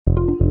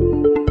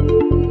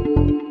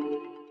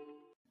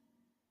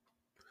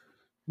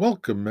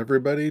Welcome,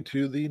 everybody,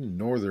 to the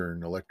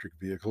Northern Electric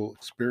Vehicle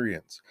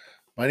Experience.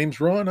 My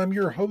name's Ron. I'm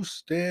your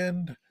host,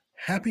 and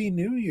Happy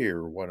New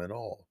Year, one and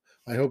all.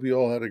 I hope you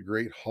all had a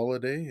great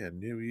holiday and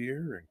New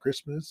Year and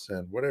Christmas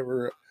and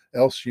whatever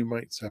else you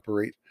might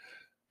separate.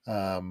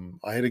 I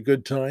had a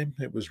good time.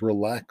 It was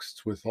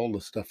relaxed with all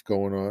the stuff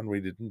going on.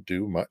 We didn't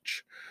do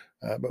much,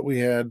 but we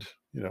had,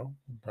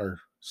 our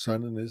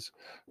son and his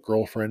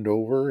girlfriend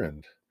over,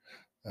 and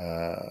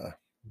uh,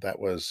 that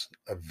was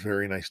a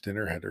very nice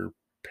dinner. Had her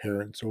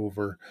parents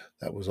over.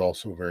 That was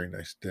also a very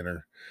nice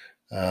dinner.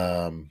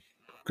 Um,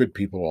 Good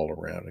people all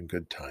around and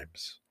good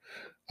times.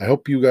 I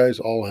hope you guys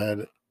all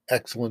had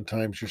excellent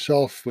times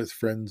yourself with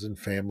friends and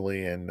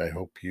family, and I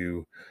hope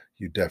you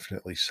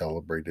definitely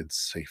celebrated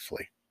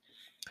safely.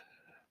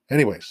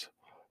 Anyways,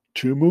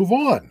 to move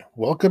on,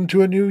 welcome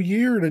to a new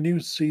year and a new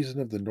season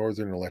of the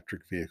Northern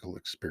Electric Vehicle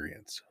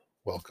Experience.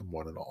 Welcome,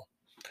 one and all.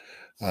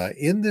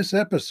 In this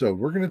episode,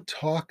 we're going to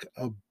talk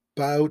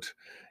about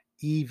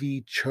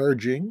EV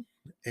charging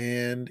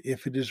and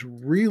if it is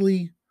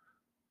really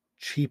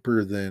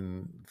cheaper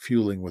than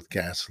fueling with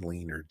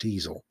gasoline or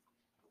diesel.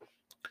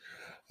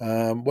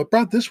 What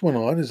brought this one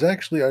on is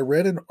actually I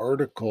read an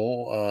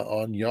article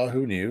on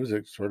Yahoo News.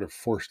 It sort of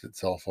forced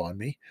itself on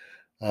me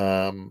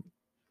um,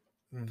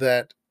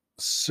 that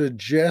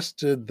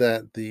suggested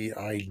that the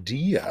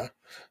idea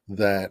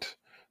that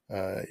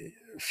uh,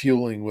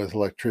 fueling with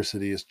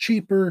electricity is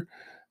cheaper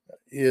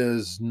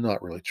is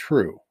not really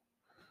true.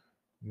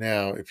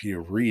 Now, if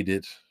you read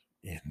it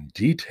in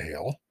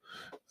detail,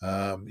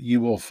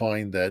 you will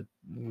find that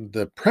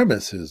the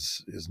premise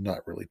is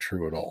not really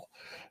true at all.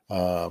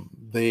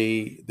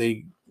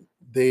 They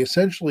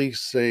essentially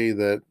say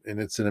that, and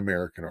it's an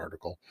American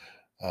article,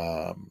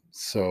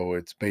 so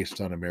it's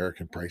based on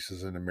American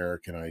prices and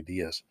American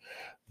ideas.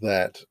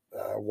 That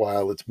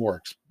while it's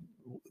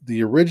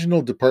the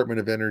original Department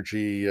of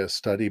Energy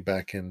study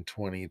back in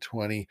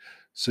 2020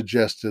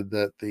 suggested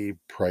that the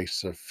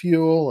price of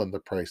fuel and the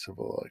price of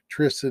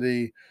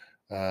electricity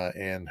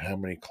and how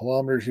many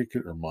kilometers you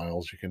could or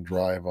miles you can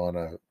drive on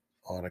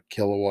a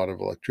kilowatt of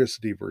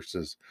electricity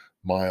versus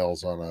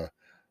miles on a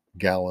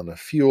gallon of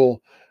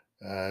fuel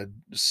uh,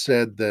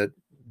 said that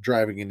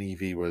driving an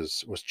EV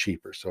was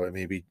cheaper. So it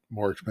may be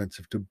more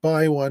expensive to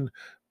buy one,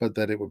 but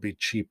that it would be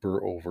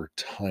cheaper over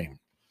time.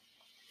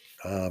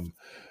 Um,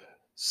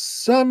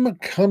 some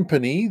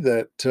company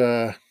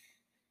that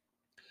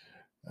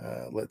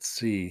let's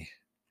see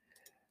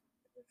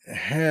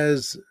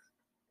has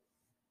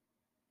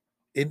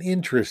an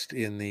interest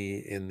in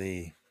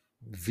the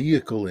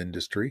vehicle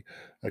industry,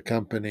 a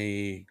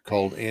company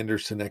called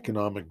Anderson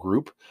Economic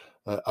Group,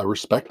 a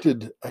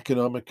respected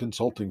economic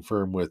consulting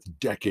firm with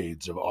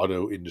decades of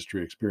auto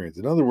industry experience.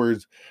 In other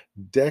words,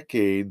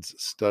 decades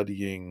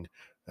studying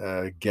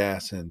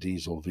gas and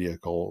diesel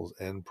vehicles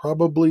and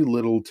probably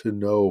little to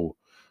no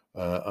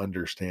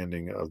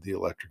understanding of the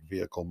electric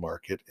vehicle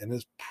market and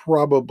is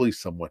probably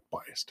somewhat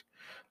biased.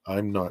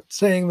 I'm not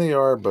saying they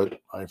are, but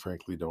I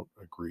frankly don't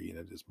agree, and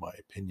it is my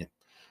opinion.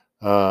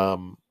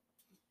 Um,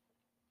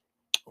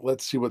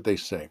 let's see what they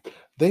say.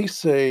 They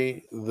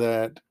say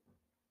that,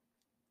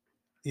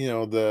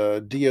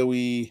 the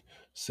DOE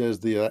says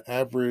the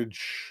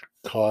average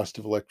cost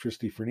of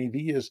electricity for an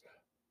EV is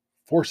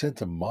 4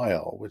 cents a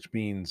mile, which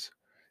means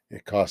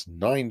it costs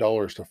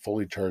 $9 to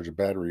fully charge a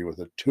battery with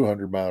a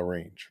 200-mile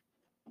range.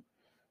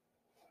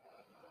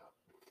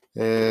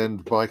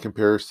 And by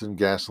comparison,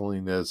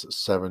 gasoline is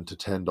 $7 to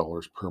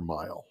 $10 per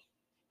mile.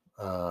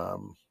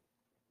 Um,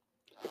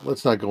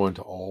 let's not go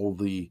into all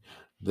the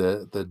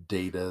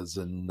datas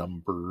and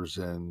numbers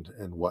and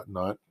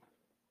whatnot.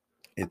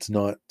 It's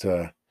not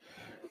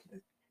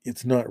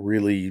it's not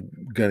really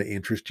going to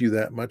interest you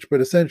that much,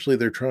 but essentially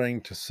they're trying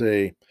to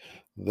say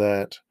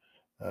that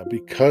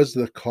because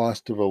the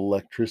cost of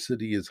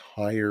electricity is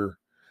higher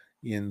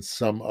in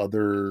some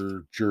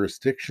other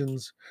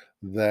jurisdictions,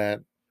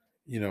 that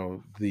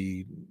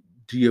the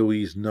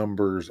DOE's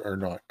numbers are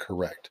not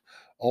correct.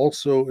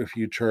 Also, if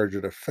you charge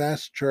at a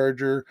fast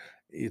charger,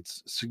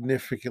 it's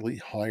significantly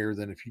higher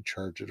than if you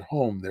charge at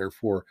home.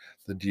 Therefore,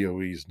 the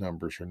DOE's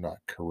numbers are not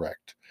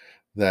correct.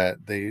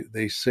 That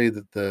they say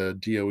that the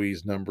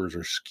DOE's numbers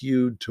are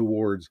skewed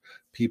towards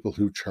people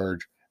who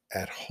charge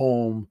at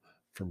home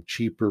from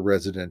cheaper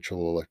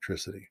residential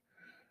electricity.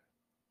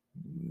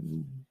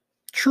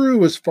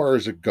 True as far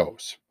as it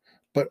goes,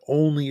 but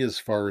only as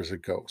far as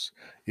it goes.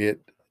 The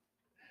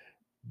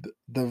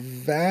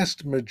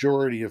vast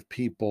majority of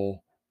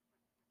people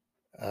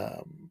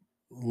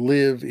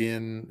live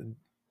in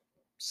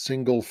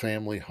single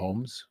family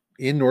homes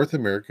in North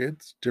America.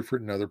 It's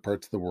different in other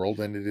parts of the world,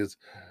 and it is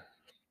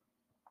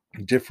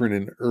different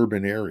in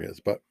urban areas.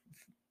 But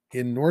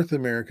in North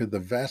America, the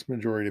vast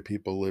majority of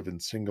people live in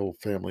single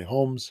family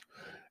homes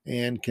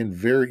and can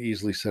very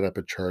easily set up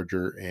a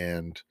charger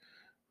and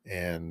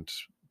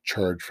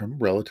charge from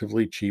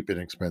relatively cheap and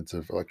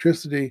expensive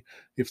electricity.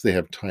 If they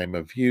have time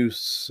of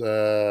use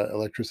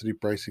electricity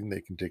pricing,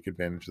 they can take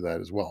advantage of that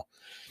as well.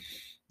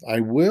 I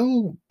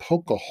will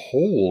poke a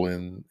hole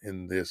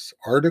in this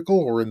article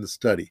or in the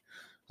study.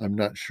 I'm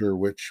not sure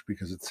which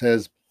because it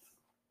says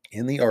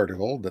in the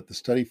article that the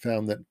study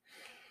found that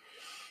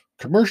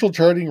commercial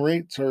charging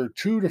rates are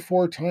 2 to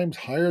 4 times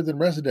higher than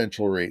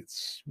residential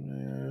rates.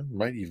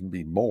 Might even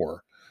be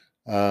more.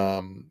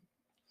 Um,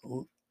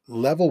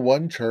 Level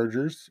one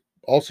chargers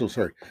also,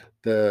 sorry,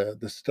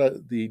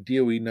 the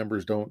DOE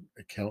numbers don't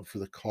account for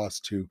the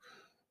cost to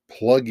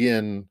plug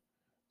in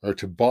or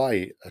to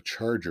buy a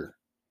charger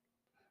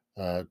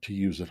to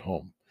use at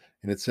home.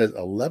 And it says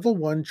a level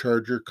one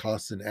charger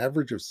costs an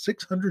average of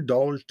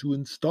 $600 to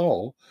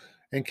install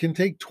and can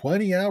take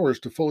 20 hours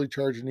to fully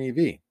charge an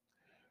EV.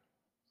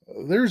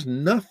 There's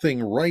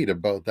nothing right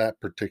about that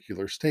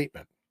particular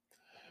statement.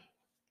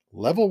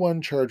 Level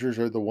one chargers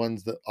are the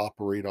ones that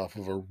operate off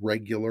of a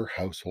regular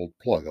household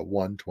plug, a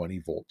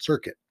 120-volt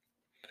circuit.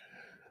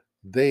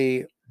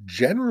 They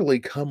generally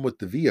come with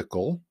the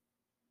vehicle.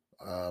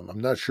 I'm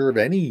not sure of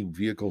any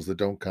vehicles that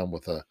don't come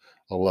with a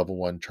level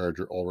one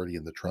charger already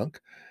in the trunk.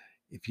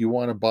 If you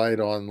want to buy it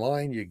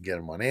online, you can get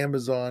them on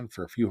Amazon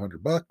for a few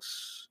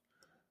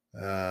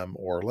 $100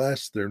 or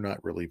less. They're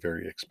not really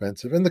very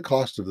expensive, and the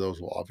cost of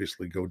those will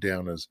obviously go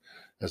down as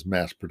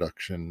mass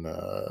production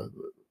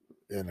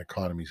and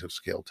economies of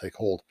scale take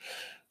hold.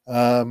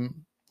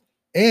 Um,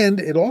 and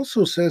it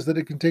also says that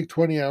it can take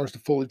 20 hours to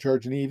fully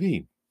charge an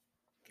EV.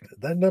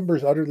 That number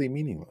is utterly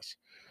meaningless.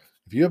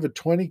 If you have a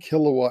 20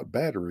 kilowatt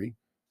battery,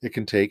 it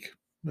can take,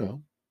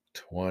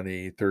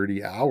 20,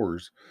 30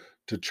 hours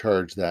to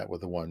charge that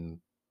with a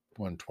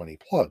 120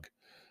 plug.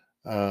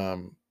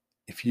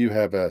 If you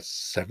have a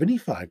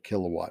 75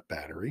 kilowatt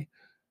battery,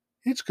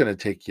 it's going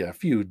to take you a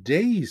few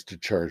days to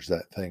charge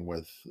that thing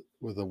with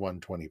a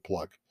 120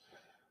 plug.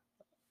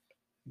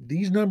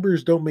 These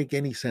numbers don't make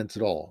any sense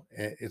at all.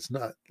 It's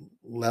not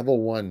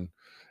level one,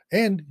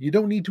 and you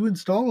don't need to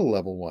install a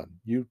level one.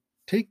 You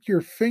take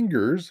your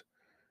fingers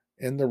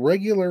and the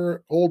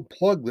regular old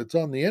plug that's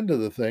on the end of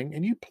the thing,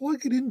 and you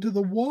plug it into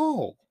the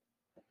wall.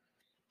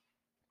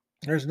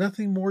 There's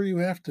nothing more you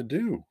have to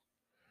do.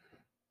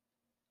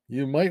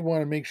 You might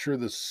want to make sure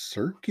the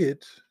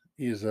circuit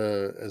is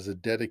a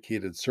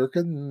dedicated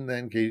circuit. In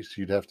that case,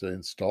 you'd have to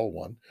install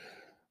one.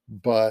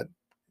 But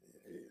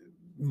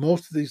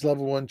most of these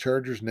level one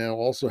chargers now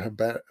also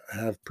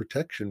have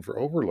protection for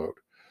overload,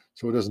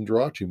 so it doesn't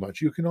draw too much.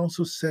 You can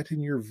also set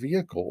in your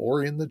vehicle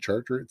or in the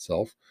charger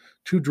itself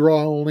to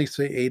draw only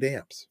say 8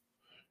 amps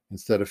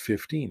instead of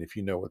 15 if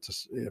you know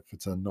if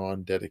it's a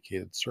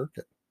non-dedicated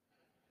circuit.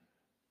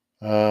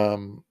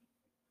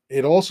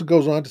 It also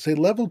goes on to say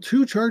level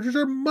 2 chargers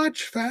are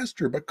much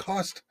faster but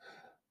cost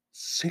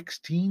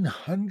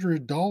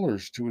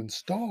 $1,600 to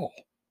install.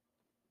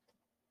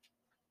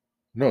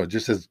 No, it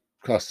just says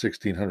cost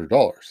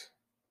 $1,600.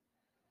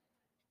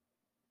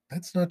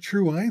 That's not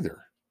true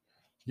either.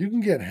 You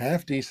can get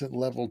half decent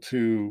level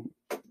 2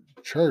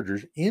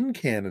 chargers in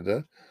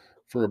Canada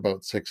for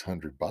about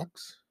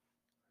 $600,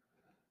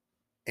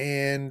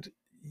 and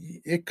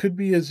it could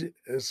be as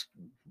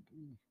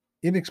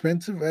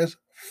inexpensive as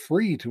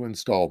free to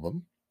install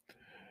them.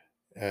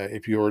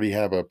 If you already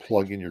have a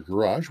plug in your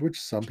garage, which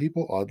some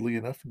people oddly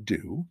enough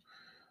do.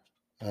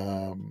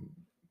 Um,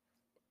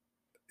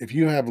 if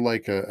you have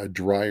like a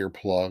dryer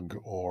plug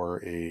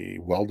or a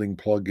welding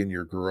plug in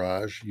your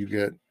garage, you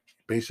get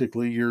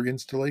basically your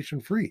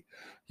installation free.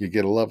 You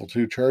get a level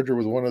 2 charger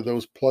with one of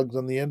those plugs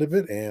on the end of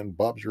it, and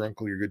Bob's your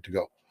uncle, you're good to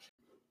go.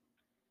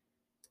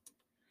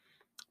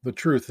 The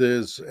truth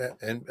is,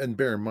 and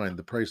bear in mind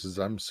the prices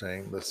I'm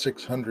saying, the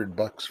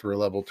 $600 for a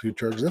level 2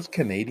 charger, that's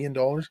Canadian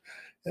dollars.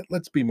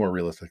 Let's be more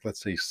realistic.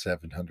 Let's say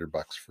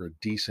 $700 for a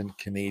decent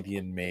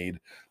Canadian made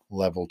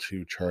level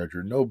 2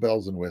 charger. No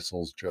bells and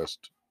whistles,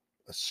 just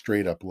a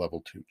straight up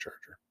level 2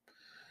 charger.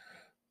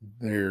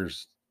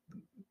 There's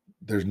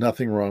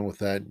nothing wrong with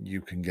that.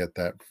 You can get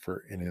that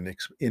for an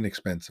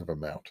inexpensive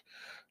amount.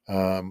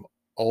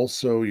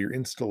 Also, your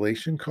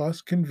installation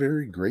costs can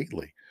vary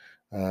greatly.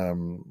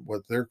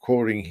 What they're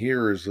quoting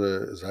here is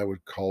I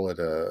would call it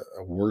a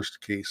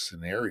worst case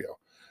scenario.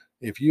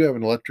 If you have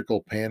an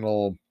electrical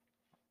panel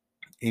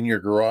in your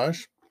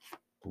garage,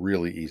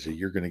 really easy.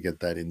 You're going to get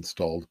that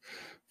installed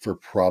for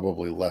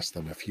probably less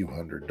than a few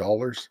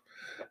 $100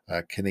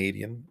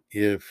 Canadian.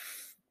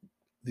 If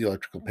the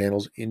electrical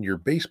panels in your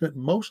basement,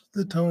 most of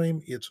the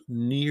time it's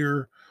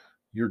near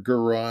your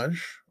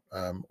garage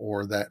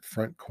or that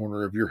front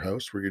corner of your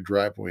house where your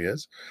driveway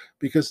is,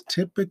 because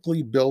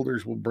typically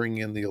builders will bring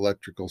in the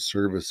electrical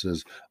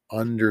services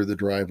under the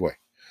driveway.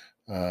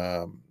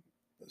 Um,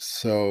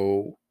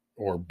 so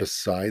or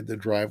beside the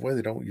driveway,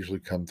 they don't usually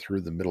come through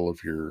the middle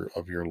of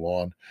your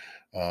lawn.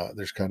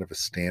 There's kind of a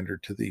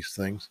standard to these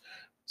things.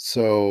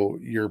 So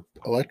your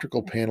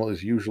electrical panel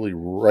is usually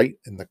right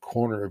in the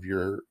corner of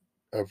your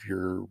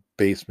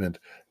basement,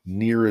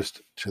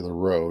 nearest to the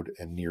road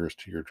and nearest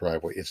to your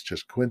driveway. It's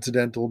just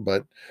coincidental,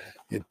 but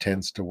it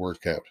tends to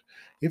work out.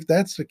 If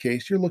that's the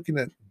case, you're looking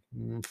at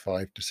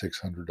 $500 to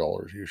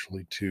 $600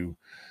 usually to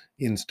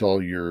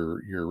install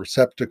your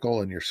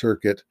receptacle and your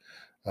circuit.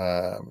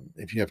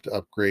 If you have to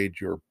upgrade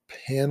your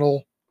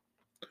panel,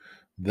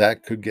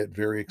 that could get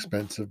very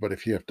expensive. But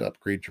if you have to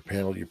upgrade your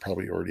panel, you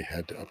probably already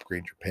had to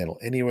upgrade your panel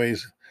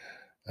anyways.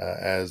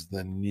 as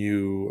the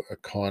new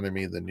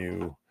economy,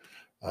 the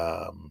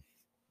um,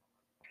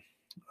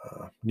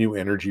 new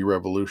energy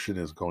revolution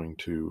is going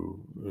to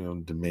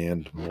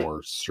demand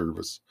more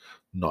service,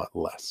 not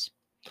less.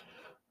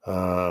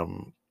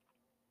 Um,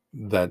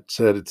 that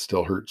said, it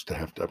still hurts to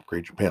have to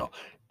upgrade your panel.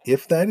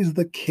 If that is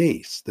the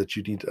case, that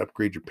you need to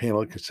upgrade your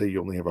panel, because say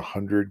you only have a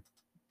 100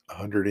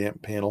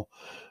 amp panel,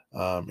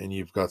 and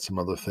you've got some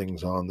other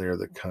things on there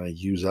that kind of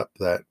use up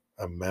that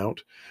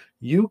amount,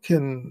 you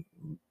can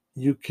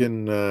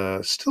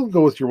still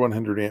go with your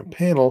 100 amp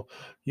panel.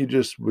 You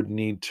just would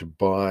need to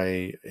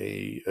buy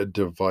a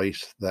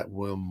device that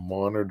will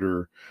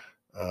monitor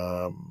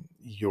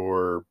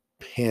your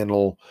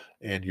panel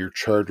and your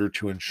charger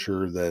to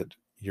ensure that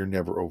you're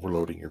never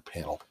overloading your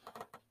panel.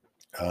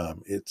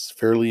 It's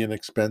fairly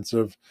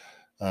inexpensive,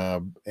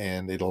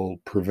 and it'll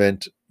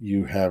prevent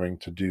you having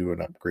to do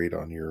an upgrade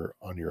on your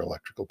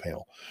electrical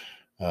panel.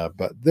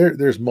 But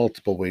there's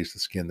multiple ways to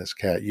skin this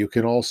cat. You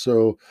can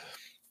also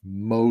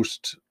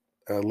most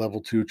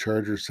level 2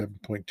 chargers,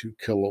 7.2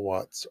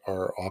 kilowatts,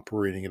 are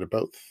operating at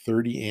about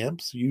 30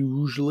 amps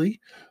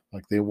usually.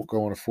 Like they will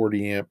go on a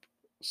 40 amp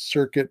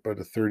circuit, but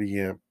a 30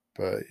 amp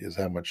is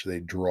how much they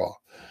draw.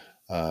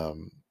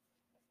 Um,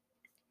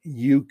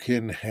 you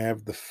can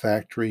have the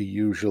factory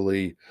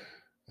usually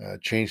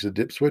change the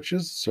dip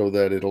switches so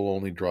that it'll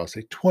only draw,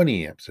 say,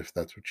 20 amps if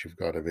that's what you've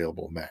got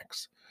available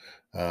max.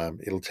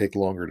 It'll take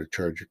longer to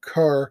charge your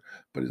car,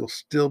 but it'll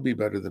still be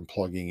better than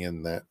plugging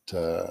in that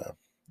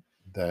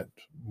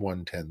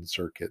 110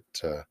 circuit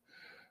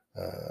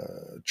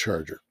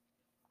charger.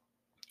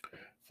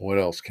 What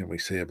else can we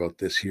say about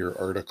this here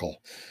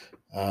article?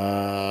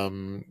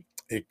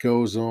 It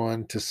goes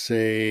on to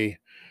say,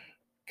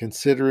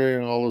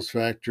 considering all those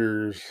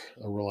factors,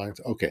 a reliance.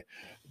 Okay,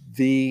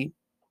 the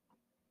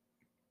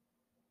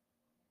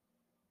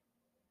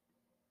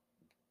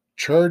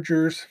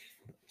chargers.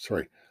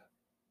 Sorry,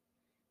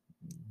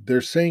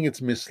 they're saying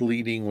it's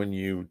misleading when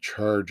you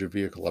charge a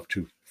vehicle up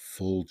to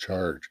full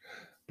charge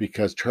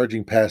because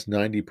charging past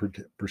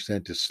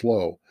 90% is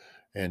slow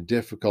and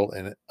difficult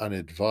and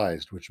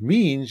unadvised, which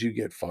means you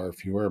get far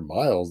fewer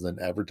miles than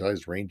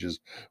advertised ranges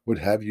would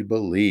have you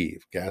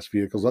believe. Gas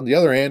vehicles, on the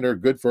other hand, are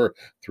good for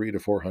 300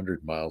 to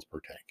 400 miles per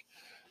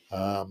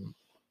tank.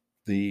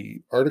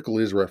 The article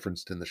is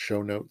referenced in the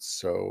show notes,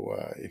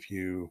 so if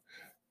you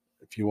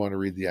want to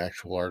read the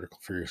actual article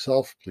for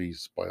yourself,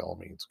 please, by all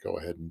means, go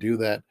ahead and do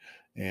that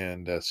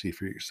and see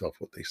for yourself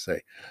what they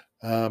say.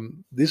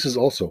 This is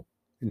also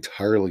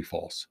entirely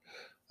false.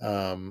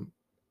 Um,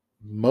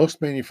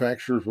 most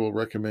manufacturers will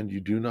recommend you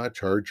do not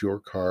charge your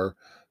car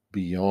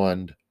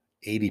beyond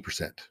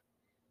 80%.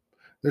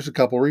 There's a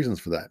couple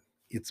reasons for that.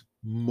 It's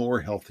more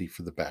healthy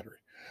for the battery.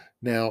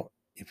 Now,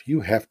 if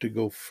you have to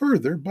go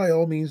further, by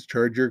all means,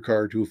 charge your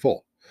car to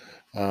full.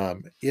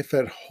 If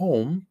at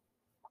home,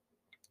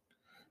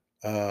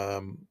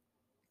 um,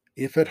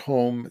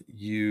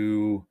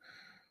 you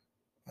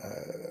uh,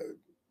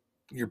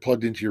 you're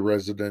plugged into your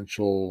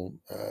residential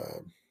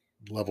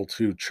level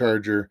 2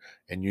 charger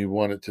and you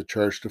want it to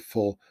charge to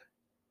full,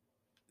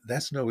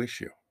 that's no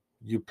issue.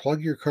 You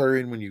plug your car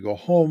in when you go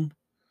home.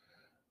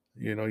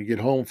 You get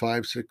home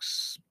 5,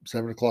 6,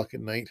 7 o'clock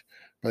at night.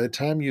 By the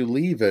time you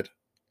leave at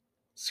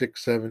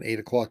 6, 7, 8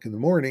 o'clock in the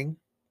morning,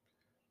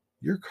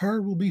 your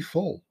car will be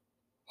full.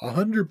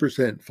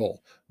 100%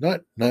 full,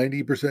 not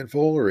 90%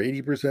 full or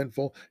 80%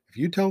 full. If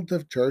you tell it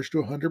to charge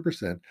to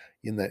 100%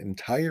 in that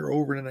entire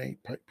overnight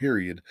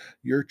period,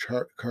 your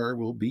car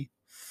will be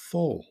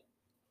full.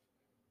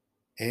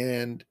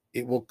 And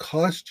it will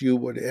cost you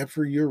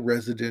whatever your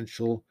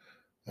residential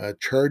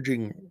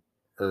charging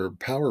or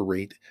power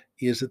rate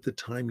is at the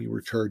time you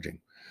were charging.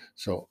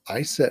 So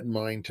I set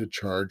mine to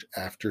charge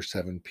after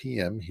 7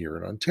 p.m. here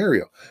in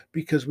Ontario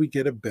because we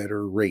get a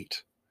better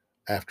rate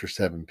after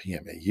 7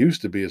 p.m. It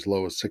used to be as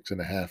low as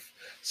 6.5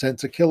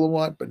 cents a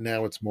kilowatt, but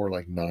now it's more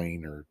like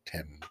 9 or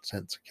 10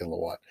 cents a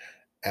kilowatt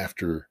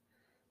after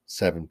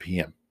 7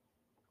 p.m.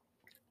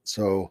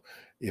 So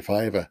if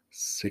I have a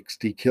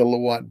 60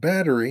 kilowatt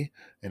battery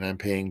and I'm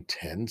paying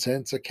 10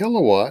 cents a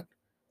kilowatt,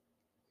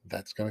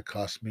 that's going to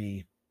cost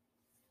me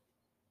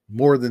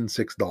more than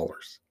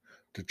 $6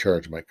 to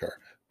charge my car,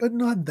 but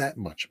not that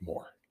much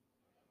more.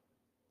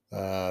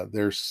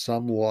 There's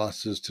some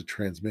losses to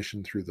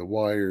transmission through the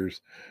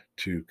wires,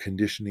 to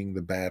conditioning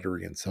the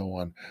battery, and so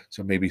on.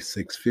 So maybe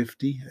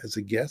 650 as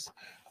a guess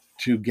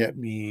to get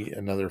me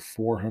another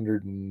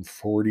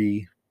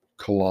 440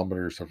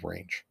 kilometers of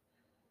range.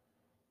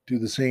 Do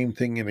the same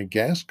thing in a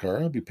gas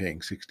car, I'll be paying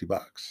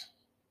 $60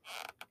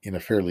 in a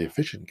fairly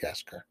efficient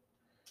gas car.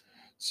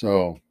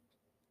 So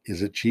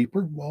is it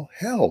cheaper? Well,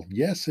 hell,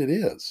 yes, it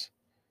is.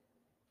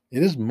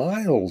 It is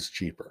miles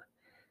cheaper.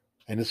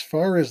 And as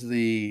far as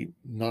the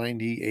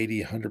 90,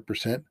 80,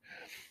 100%,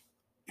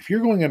 if you're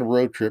going on a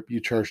road trip, you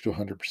charge to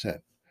 100%.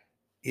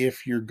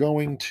 If you're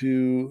going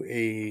to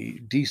a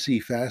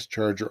DC fast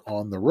charger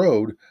on the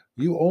road,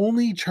 you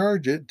only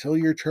charge it till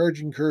your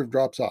charging curve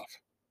drops off,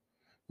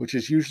 which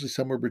is usually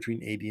somewhere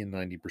between 80 and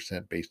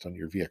 90% based on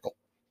your vehicle.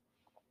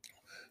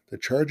 The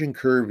charging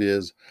curve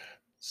is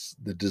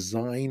the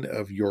design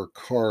of your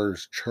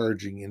car's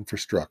charging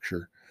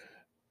infrastructure.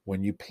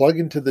 When you plug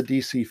into the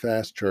DC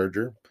fast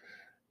charger,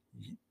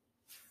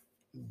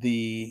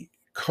 the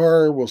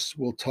car will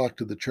talk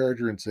to the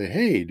charger and say,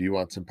 "Hey, do you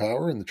want some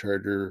power?" And the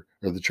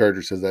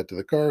charger says that to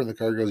the car, and the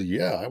car goes,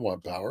 "Yeah, I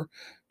want power."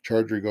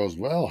 Charger goes,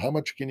 "Well, how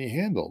much can you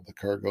handle?" The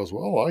car goes,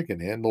 "Well, I can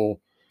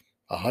handle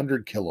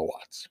 100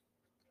 kilowatts."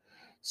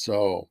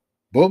 So,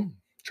 boom,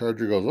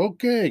 charger goes,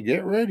 "Okay,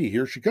 get ready.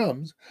 Here she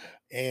comes."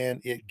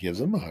 And it gives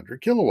them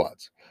 100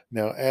 kilowatts.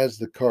 Now, as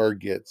the car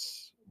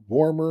gets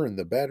warmer and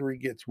the battery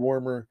gets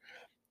warmer,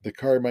 the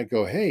car might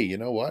go, "Hey, you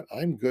know what?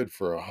 I'm good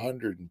for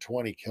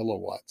 120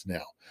 kilowatts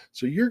now."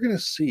 So you're going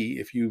to see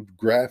if you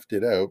graphed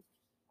it out,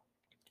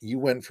 you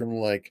went from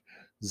like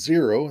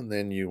zero and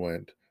then you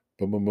went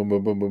boom, boom, boom,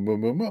 boom, boom, boom,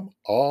 boom, boom, boom,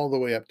 all the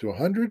way up to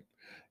 100.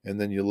 And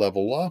then you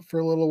level off for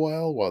a little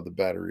while the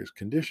battery is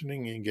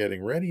conditioning and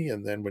getting ready.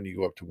 And then when you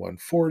go up to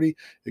 140,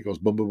 it goes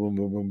boom, boom, boom,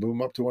 boom, boom,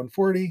 boom, up to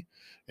 140.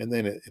 And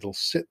then it'll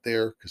sit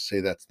there because,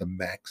 say, that's the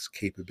max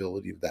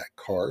capability of that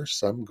car.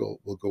 Some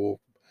will go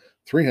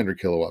 300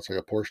 kilowatts, like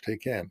a Porsche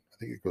Taycan. I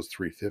think it goes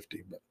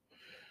 350, but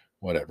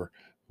whatever,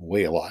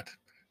 way a lot.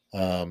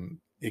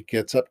 It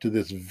gets up to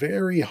this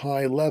very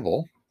high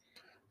level,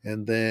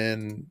 and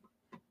then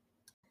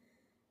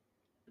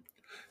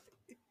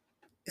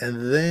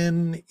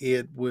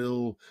it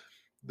will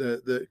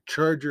the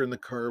charger in the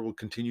car will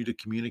continue to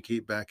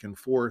communicate back and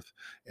forth.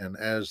 And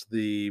as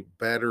the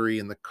battery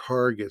in the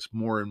car gets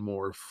more and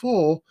more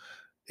full,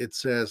 it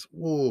says,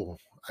 "Whoa,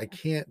 I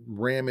can't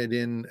ram it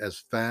in as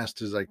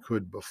fast as I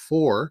could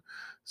before.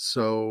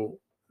 So,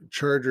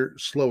 charger,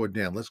 slow it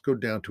down. Let's go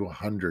down to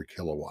 100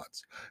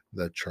 kilowatts."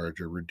 The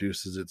charger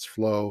reduces its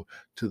flow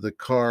to the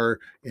car,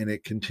 and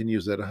it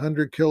continues at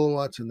 100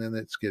 kilowatts. And then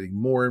it's getting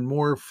more and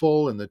more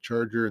full, and the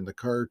charger and the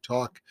car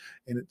talk,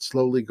 and it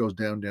slowly goes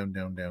down, down,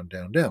 down, down,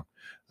 down, down.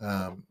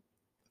 Um,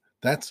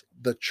 that's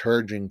the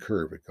charging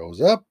curve. It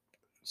goes up,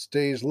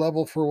 stays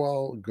level for a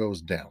while,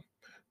 goes down.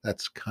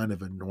 That's kind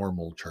of a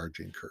normal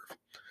charging curve.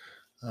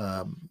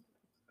 Um,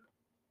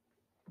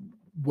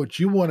 what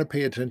you want to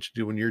pay attention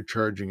to when you're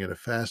charging at a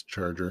fast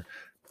charger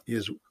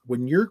is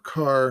when your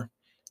car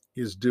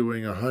is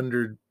doing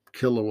 100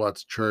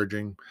 kilowatts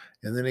charging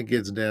and then it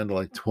gets down to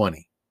like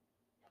 20.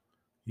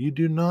 You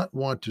do not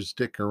want to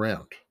stick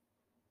around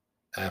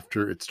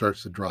after it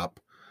starts to drop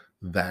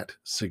that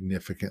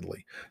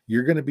significantly.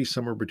 You're going to be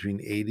somewhere between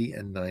 80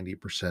 and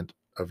 90%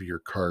 of your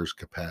car's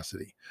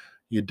capacity.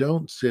 You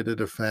don't sit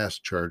at a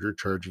fast charger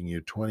charging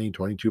you 20,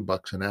 22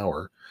 bucks an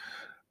hour,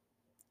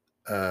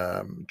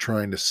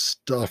 trying to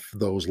stuff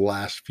those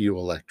last few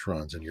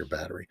electrons in your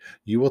battery.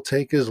 You will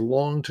take as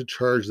long to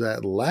charge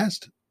that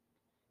last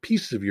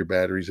piece of your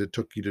batteries it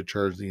took you to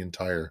charge the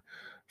entire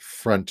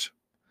front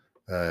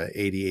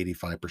 80,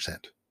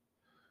 85%.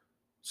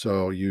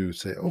 So you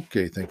say,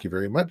 "Okay, thank you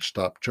very much.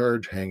 Stop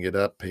charge, hang it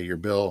up, pay your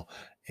bill,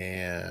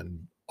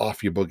 and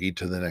off you boogie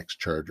to the next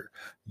charger."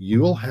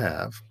 You will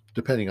have,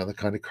 depending on the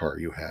kind of car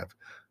you have,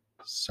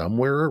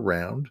 somewhere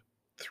around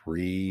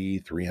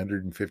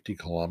 350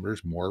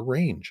 kilometers more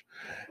range.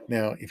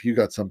 Now, if you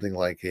got something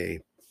like a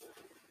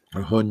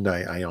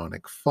Hyundai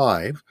Ioniq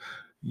 5,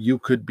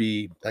 that could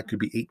be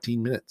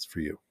 18 minutes for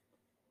you.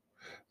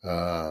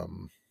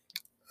 Um,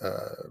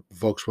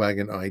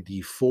 Volkswagen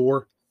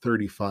ID4,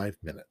 35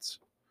 minutes.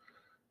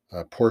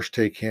 Porsche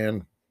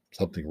Taycan,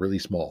 something really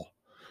small.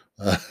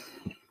 Uh,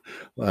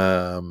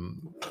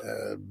 um,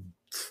 uh,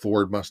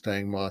 Ford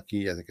Mustang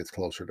Mach-E, I think it's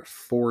closer to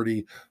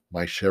 40.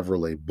 My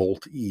Chevrolet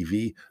Bolt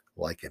EV,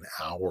 like an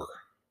hour.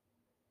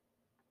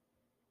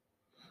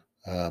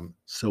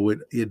 So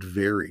it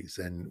varies.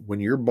 And when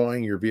you're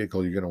buying your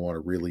vehicle, you're going to want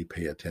to really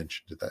pay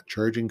attention to that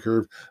charging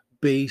curve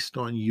based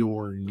on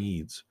your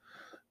needs.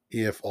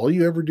 If all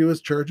you ever do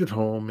is charge at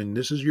home and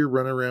this is your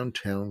run around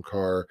town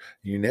car,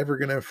 you're never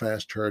going to have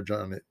fast charge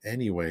on it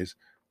anyways,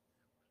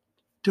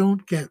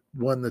 don't get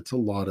one that's a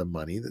lot of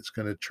money that's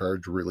going to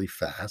charge really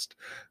fast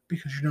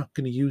because you're not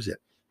going to use it.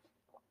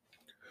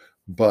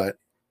 But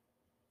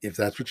if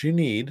that's what you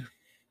need,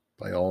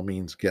 by all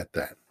means get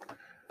that.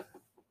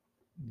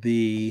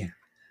 The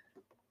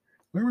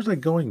Where was I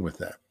going with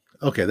that?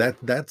 Okay,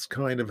 that's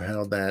kind of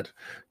how that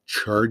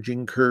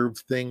charging curve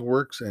thing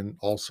works, and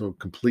also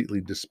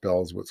completely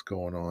dispels what's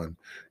going on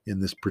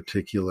in this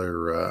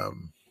particular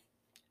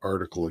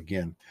article.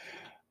 Again,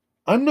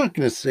 I'm not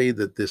going to say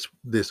that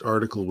this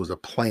article was a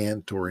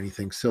plant or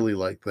anything silly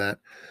like that,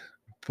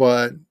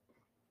 but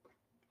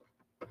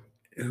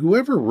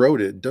whoever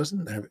wrote it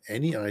doesn't have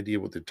any idea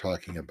what they're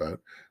talking about.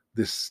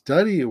 This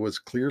study was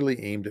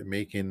clearly aimed at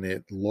making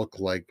it look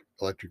like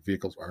electric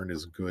vehicles aren't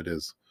as good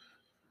as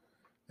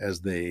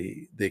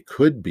they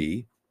could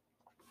be,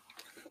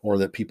 or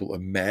that people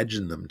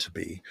imagine them to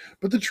be.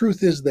 But the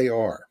truth is they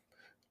are.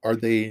 Are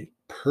they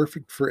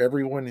perfect for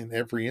everyone in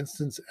every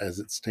instance as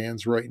it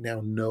stands right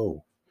now?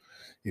 No.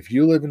 If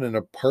you live in an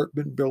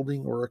apartment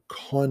building or a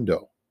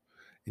condo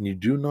and you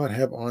do not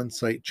have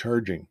on-site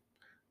charging,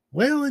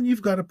 well, then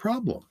you've got a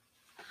problem.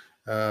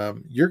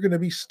 You're going to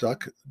be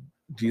stuck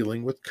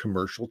dealing with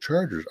commercial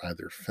chargers,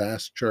 either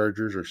fast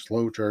chargers or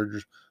slow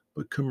chargers,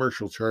 but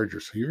commercial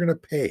chargers. So you're going to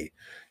pay.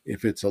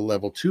 If it's a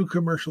level 2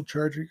 commercial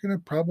charger, you're going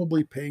to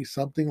probably pay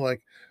something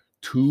like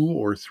 2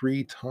 or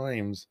 3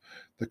 times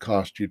the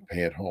cost you'd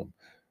pay at home,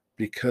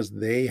 because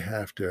they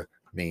have to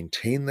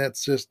maintain that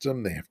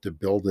system. They have to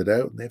build it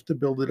out, and they have to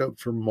build it out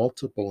for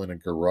multiple in a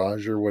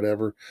garage or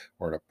whatever,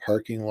 or in a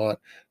parking lot.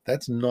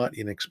 That's not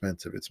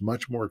inexpensive. It's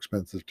much more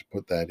expensive to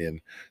put that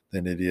in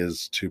than it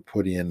is to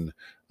put in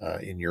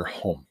your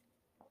home.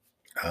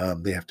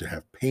 They have to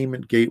have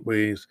payment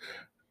gateways,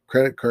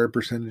 credit card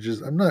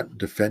percentages. I'm not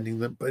defending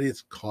them, but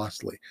it's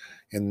costly.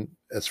 And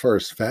as far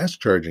as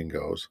fast charging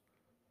goes,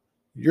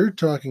 you're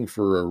talking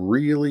for a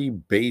really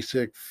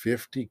basic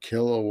 50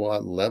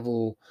 kilowatt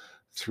level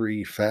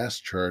 3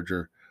 fast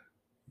charger,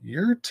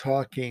 you're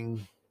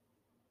talking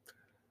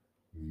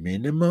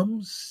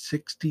minimum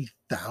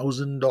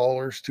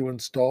 $60,000 to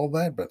install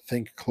that, but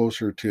think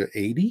closer to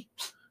 80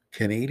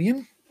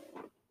 Canadian.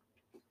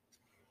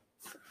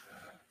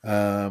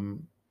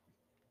 Um,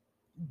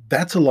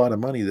 that's a lot of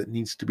money that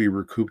needs to be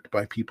recouped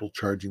by people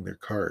charging their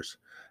cars.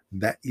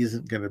 That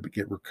isn't going to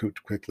get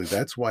recouped quickly.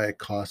 That's why it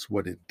costs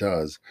what it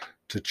does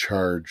to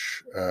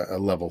charge a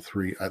level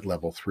 3 at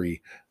level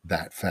 3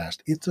 that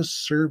fast. It's a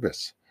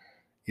service.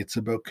 It's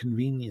about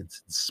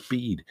convenience and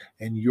speed,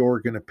 and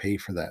you're going to pay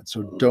for that.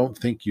 So don't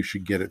think you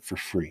should get it for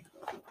free.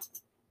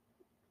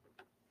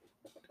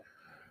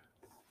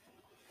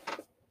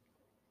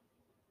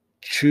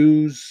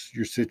 Choose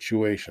your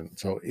situation.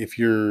 So if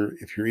you're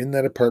in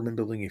that apartment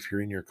building, if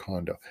you're in your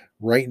condo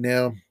right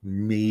now,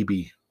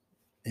 maybe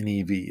an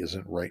EV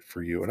isn't right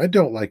for you. And I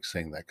don't like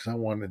saying that, because I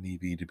want an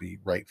EV to be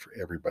right for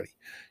everybody.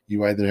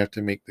 You either have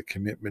to make the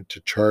commitment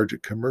to charge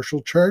at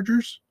commercial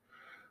chargers,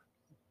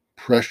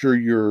 pressure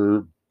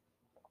your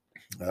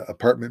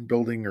apartment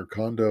building or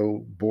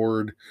condo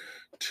board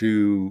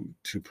to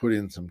put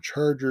in some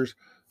chargers,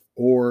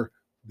 or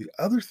the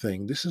other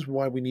thing, this is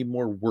why we need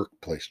more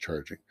workplace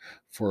charging.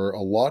 For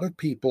a lot of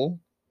people,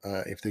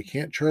 if they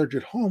can't charge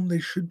at home, they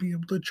should be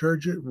able to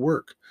charge at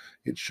work.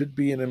 It should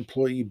be an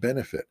employee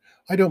benefit.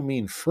 I don't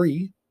mean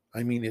free,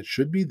 I mean it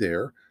should be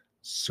there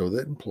so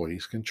that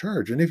employees can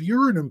charge. And if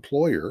you're an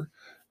employer,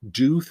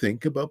 do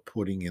think about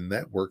putting in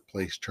that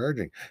workplace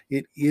charging.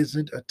 It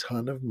isn't a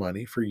ton of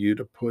money for you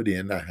to put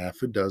in a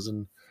half a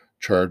dozen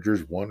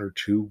chargers, 1 or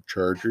 2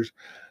 chargers,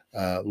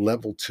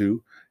 level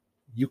 2.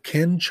 You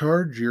can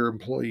charge your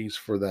employees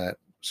for that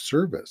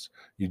service.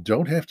 You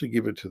don't have to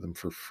give it to them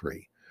for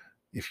free.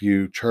 If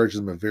you charge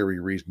them a very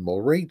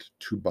reasonable rate,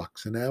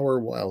 $2 an hour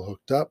while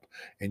hooked up,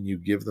 and you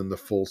give them the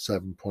full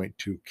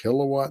 7.2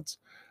 kilowatts,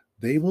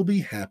 they will be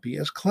happy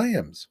as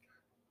clams.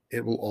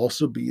 It will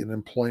also be an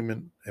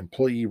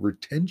employee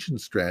retention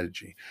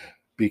strategy,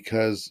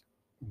 because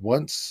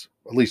once,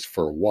 at least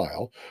for a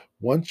while,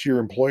 once your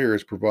employer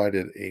has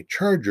provided a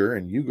charger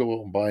and you go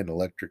out and buy an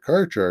electric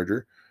car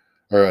charger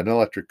or an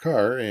electric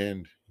car,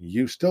 and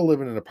you still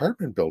live in an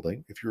apartment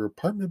building, if your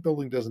apartment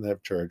building doesn't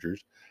have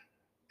chargers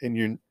and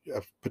your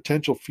a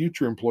potential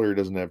future employer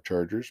doesn't have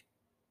chargers,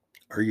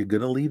 are you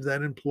going to leave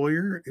that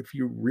employer if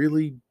you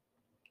really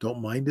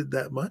don't mind it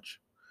that much?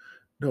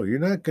 No, you're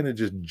not going to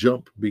just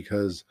jump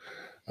because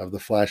of the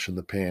flash in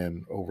the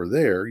pan over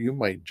there. You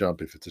might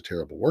jump if it's a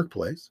terrible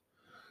workplace,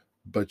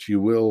 but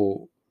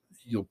you'll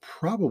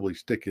probably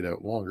stick it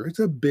out longer. It's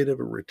a bit of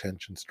a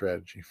retention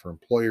strategy for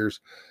employers,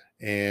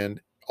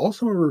 and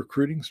also a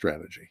recruiting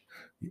strategy.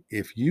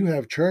 If you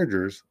have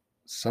chargers,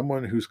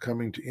 someone who's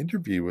coming to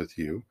interview with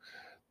you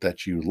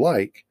that you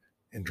like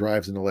and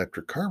drives an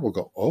electric car will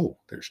go, "Oh,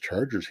 there's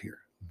chargers here.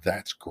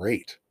 That's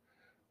great.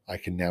 I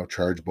can now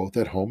charge both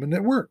at home and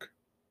at work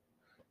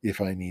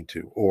if I need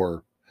to."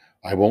 Or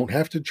I won't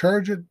have to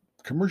charge at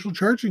commercial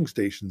charging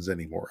stations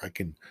anymore. I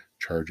can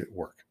charge at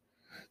work.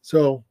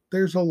 So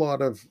there's a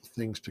lot of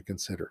things to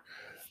consider.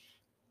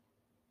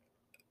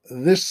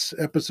 This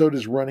episode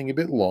is running a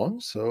bit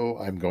long, so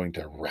I'm going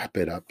to wrap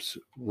it up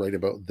right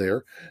about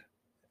there.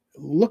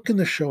 Look in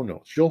the show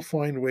notes. You'll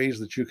find ways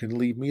that you can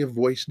leave me a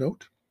voice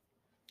note.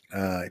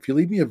 If you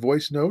leave me a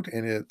voice note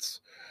and it's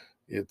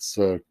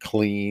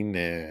clean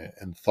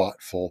and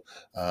thoughtful,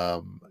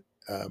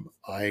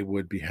 I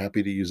would be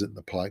happy to use it in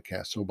the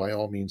podcast. So by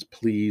all means,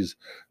 please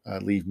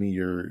leave me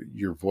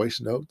your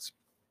voice notes.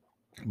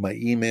 My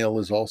email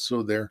is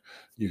also there.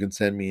 You can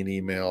send me an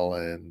email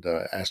and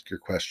ask your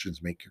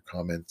questions, make your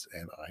comments,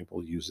 and I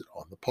will use it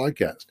on the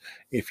podcast.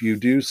 If you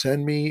do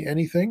send me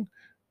anything,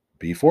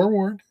 be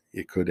forewarned,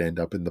 it could end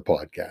up in the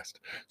podcast.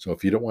 So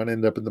if you don't want to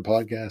end up in the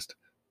podcast,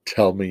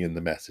 tell me in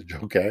the message,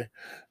 okay?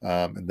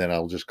 And then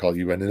I'll just call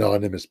you an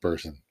anonymous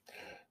person.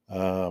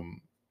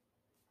 Um,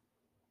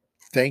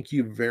 Thank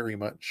you very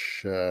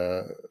much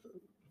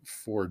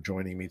for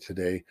joining me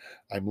today.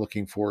 I'm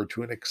looking forward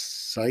to an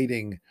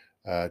exciting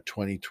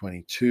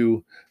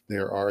 2022.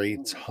 There are a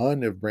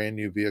ton of brand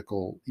new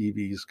vehicle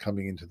EVs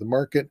coming into the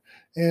market,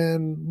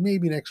 and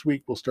maybe next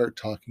week we'll start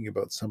talking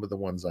about some of the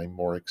ones I'm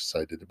more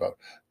excited about.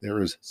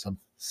 There is some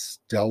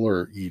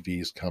stellar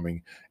EVs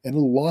coming, and a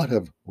lot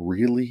of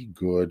really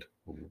good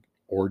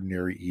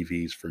ordinary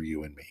EVs for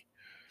you and me.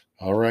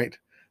 All right.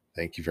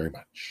 Thank you very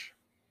much.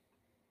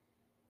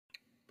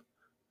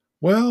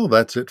 Well,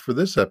 that's it for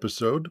this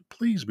episode.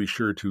 Please be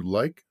sure to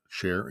like,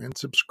 share, and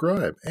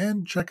subscribe,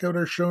 and check out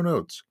our show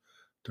notes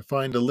to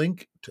find a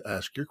link to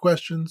ask your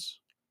questions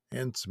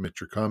and submit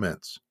your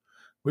comments.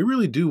 We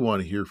really do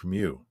want to hear from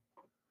you.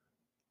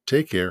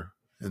 Take care,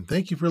 and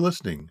thank you for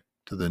listening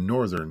to the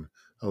Northern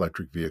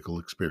Electric Vehicle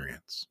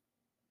Experience.